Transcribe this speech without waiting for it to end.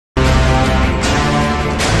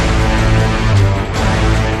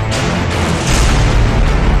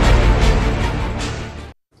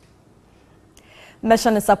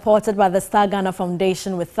Mission is supported by the Star Ghana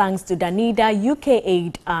Foundation with thanks to Danida, UK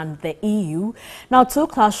Aid and the EU. Now, 2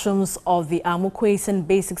 classrooms of the Armo-Quayson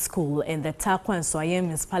Basic School in the Takwa and Soye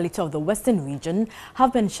municipality of the Western region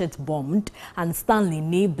have been shit-bombed, and Stanley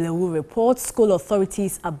Neblewu reports school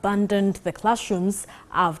authorities abandoned the classrooms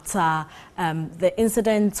after the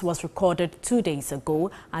incident was recorded 2 days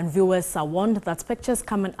ago, and viewers are warned that pictures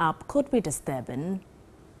coming up could be disturbing.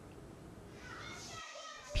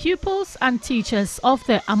 Pupils and teachers of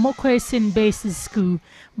the Armo-Quayson Basic School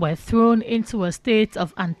were thrown into a state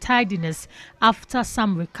of untidiness after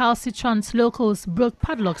some recalcitrant locals broke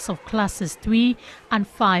padlocks of classes 3 and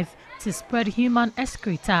 5 to spread human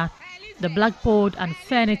excreta. The blackboard and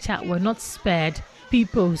furniture were not spared.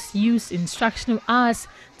 Pupils used instructional hours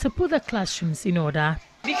to put the classrooms in order.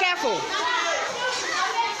 Be careful.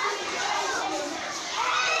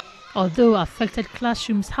 Although affected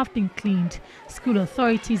classrooms have been cleaned, school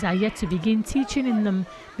authorities are yet to begin teaching in them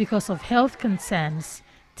because of health concerns.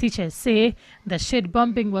 Teachers say the shade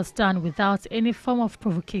bombing was done without any form of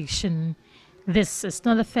provocation. This is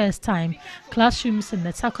not the first time classrooms in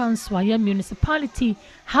the Takwa and Soye municipality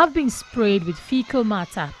have been sprayed with fecal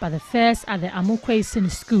matter by the first at the Armo-Quayson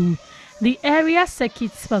school. The area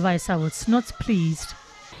circuit supervisor was not pleased.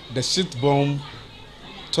 The shit bomb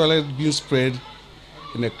toilet being sprayed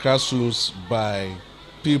in the classrooms by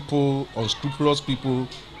people, unscrupulous people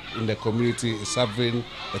in the community, is having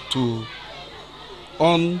a toll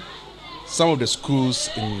on some of the schools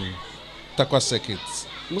in Takwa circuits,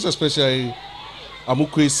 most especially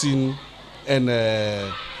Armo-Quayson and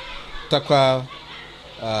Takwa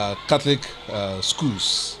Catholic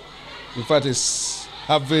schools. In fact, it's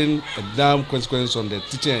having a damn consequence on the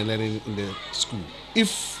teaching and learning in the school.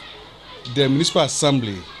 If the municipal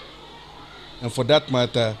assembly, and for that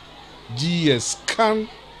matter, GES can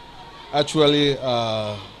actually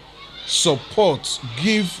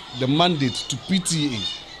give the mandate to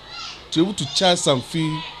PTA to be able to charge some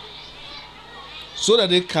fee so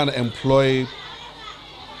that they can employ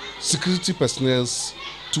security personnel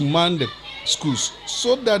to man the schools,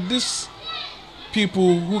 so that these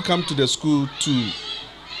people who come to the school to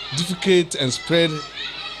defecate and spread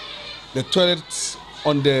the toilets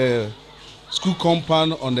on the school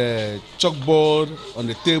compound, on the chalkboard, on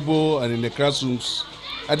the table, and in the classrooms,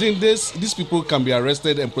 I think these people can be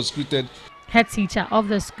arrested and prosecuted. Head teacher of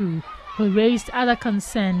the school, who raised other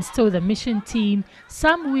concerns, told the mission team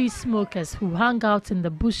some weed smokers who hang out in the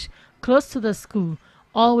bush close to the school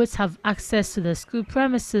always have access to the school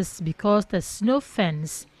premises because there's no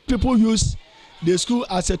fence. People use the school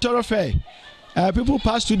as a thoroughfare. People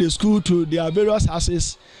pass through the school to their various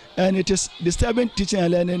houses, and it is disturbing teaching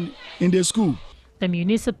and learning in the school. The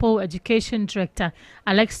municipal education director,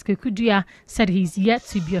 Alex Kekudia, said he's yet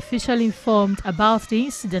to be officially informed about the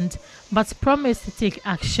incident, but promised to take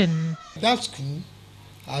action. That school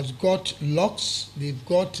has got locks, they've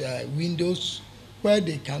got windows where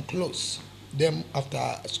they can close them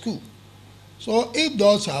after school. So if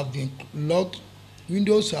doors have been locked,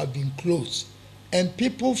 windows have been closed, and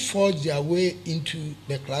people force their way into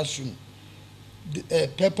the classroom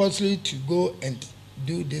purposely to go and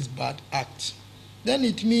do this bad act, then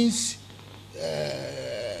it means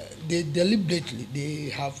they deliberately, they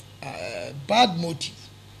have a bad motive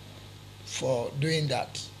for doing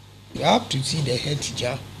that. You have to see the head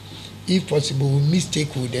teacher, if possible, will meet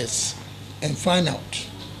stakeholders and find out.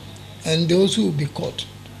 And those who will be caught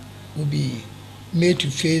will be made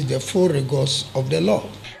to face the full rigors of the law.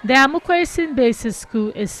 The Armo-Quayson Basic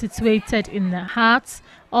School is situated in the heart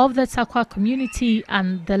of the Takwa community,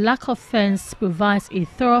 and the lack of fence provides a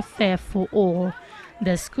thoroughfare for all.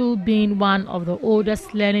 The school, being one of the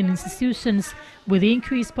oldest learning institutions with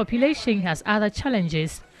increased population, has other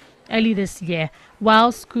challenges. Early this year,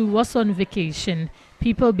 while school was on vacation,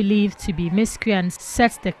 people believed to be miscreants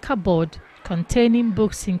set the cupboard containing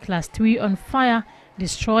books in class 3 on fire,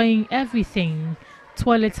 destroying everything.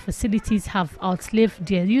 Toilet facilities have outlived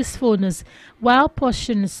their usefulness, while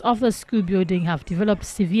portions of the school building have developed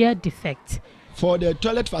severe defects. For the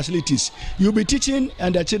toilet facilities, you'll be teaching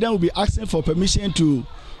and the children will be asking for permission to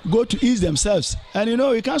go to ease themselves. And you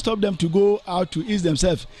know, you can't stop them to go out to ease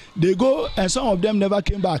themselves. They go and some of them never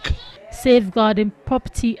came back. Safeguarding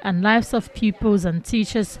property and lives of pupils and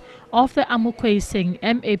teachers of the Armo-Quayson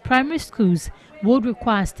MA primary schools would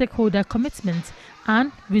require stakeholder commitment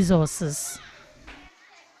and resources.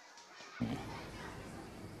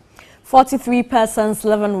 43 persons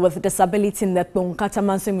living with disability in the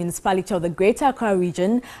Tonkatamanso municipality of the Greater Accra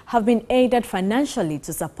region have been aided financially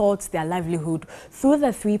to support their livelihood through the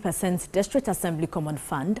 3% District Assembly Common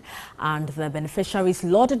Fund, and the beneficiaries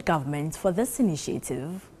lauded government for this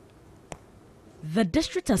initiative. The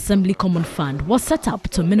District Assembly Common Fund was set up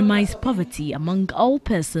to minimize poverty among all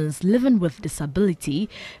persons living with disability,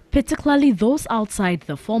 particularly those outside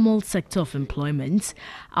the formal sector of employment.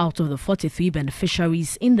 Out of the 43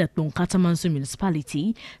 beneficiaries in the Tonkatamanso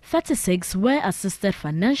municipality, 36 were assisted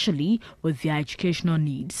financially with their educational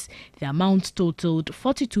needs. The amount totaled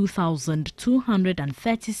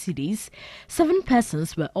 42,230 cedis. 7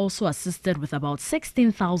 persons were also assisted with about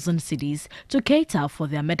 16,000 cedis to cater for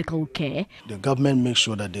their medical care. The government makes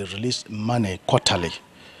sure that they release money quarterly.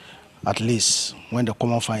 At least when the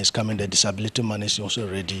common fund is coming, the disability money is also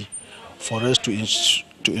ready for us to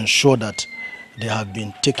ensure that they have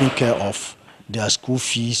been taken care of, their school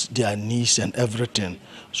fees, their needs and everything.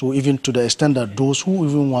 So even to the extent that those who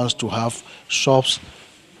even wants to have shops,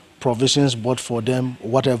 provisions bought for them,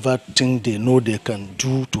 whatever thing they know they can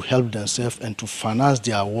do to help themselves and to finance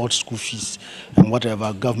their ward school fees and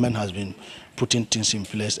whatever, government has been putting things in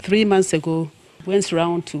place. 3 months ago, we went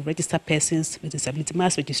around to register persons with disability,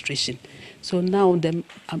 mass registration. So now the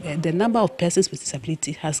number of persons with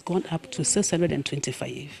disability has gone up to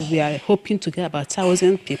 625. We are hoping to get about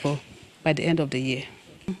 1,000 people by the end of the year.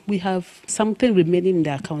 We have something remaining in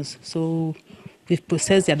the accounts, so we've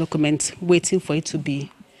processed their documents, waiting for it to be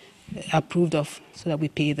approved of so that we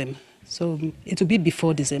pay them. So it will be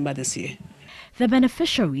before December this year. The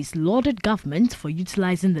beneficiaries lauded government for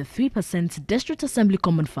utilizing the 3% District Assembly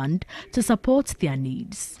Common Fund to support their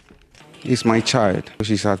needs. It's my child.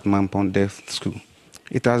 She's at Mampon Deaf School.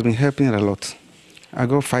 It has been helping a lot. I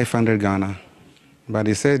got 500 Ghana, but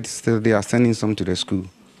they said still they are sending some to the school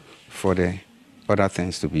for the other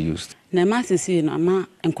things to be used.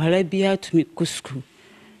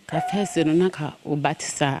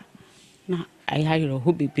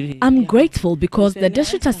 I'm grateful because the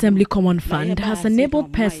District Assembly Common Fund has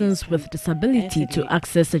enabled persons with disability to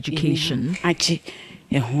access education. This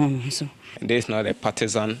is not a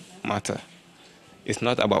partisan matter. It's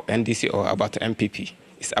not about NDC or about MPP.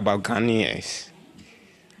 It's about Ghanaians.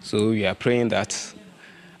 So we are praying that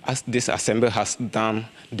as this assembly has done,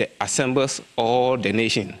 the assemblies all the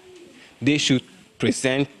nation, they should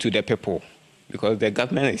present to the people because the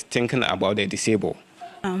government is thinking about the disabled.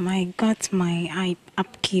 I got my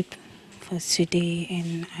upkeep for today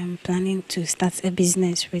and I'm planning to start a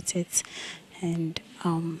business with it. And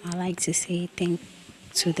I like to say thank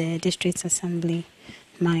to the District Assembly.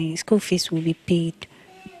 My school fees will be paid.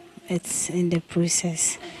 It's in the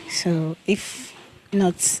process. So if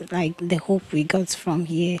not like the hope we got from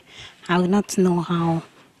here, I would not know how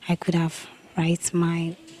I could have write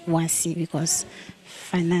my WASI because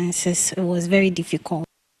finances, it was very difficult.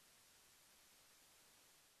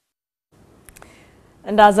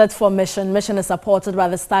 And as it for Mission is supported by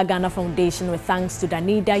the Star Ghana Foundation with thanks to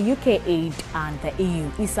Danida, UK Aid and the EU.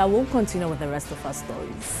 Isa will continue with the rest of our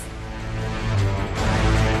stories.